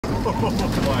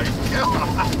my God.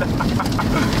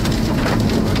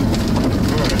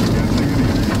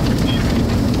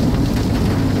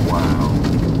 Wow.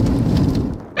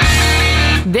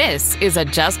 This is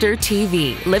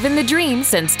AdjusterTV, living the dream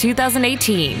since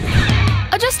 2018.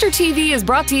 AdjusterTV is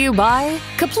brought to you by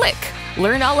Kaplik.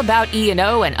 Learn all about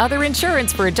E&O and other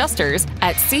insurance for adjusters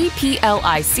at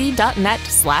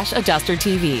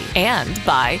cplic.net/AdjusterTV. And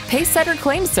by Pacesetter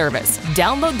Claims Service.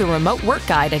 Download the remote work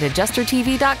guide at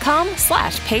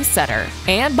AdjusterTV.com/Pacesetter.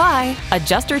 And by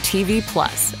AdjusterTV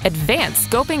Plus, advanced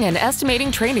scoping and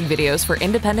estimating training videos for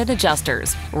independent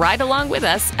adjusters. Ride along with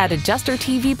us at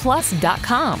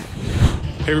AdjusterTVPlus.com.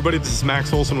 Hey everybody, this is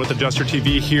Max Olson with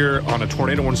AdjusterTV here on a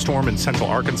tornado and storm in central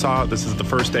Arkansas. This is the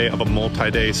first day of a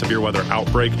multi-day severe weather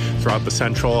outbreak throughout the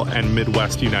central and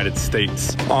Midwest United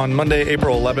States. On Monday,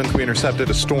 April 11th, we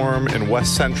intercepted a storm in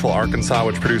west central Arkansas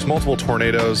which produced multiple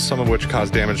tornadoes, some of which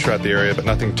caused damage throughout the area, but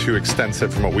nothing too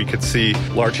extensive from what we could see.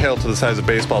 Large hail to the size of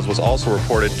baseballs was also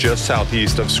reported just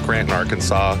southeast of Scranton,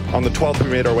 Arkansas. On the 12th,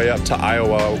 we made our way up to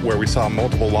Iowa where we saw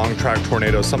multiple long track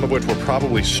tornadoes, some of which were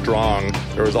probably strong.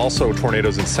 There was also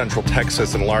tornadoes in central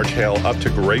Texas and large hail up to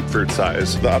grapefruit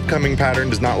size. The upcoming pattern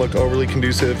does not look overly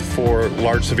conducive for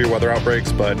large severe weather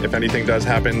outbreaks, but if anything does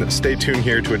happen, stay tuned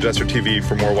here to AdjusterTV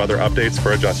for more weather updates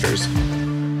for adjusters.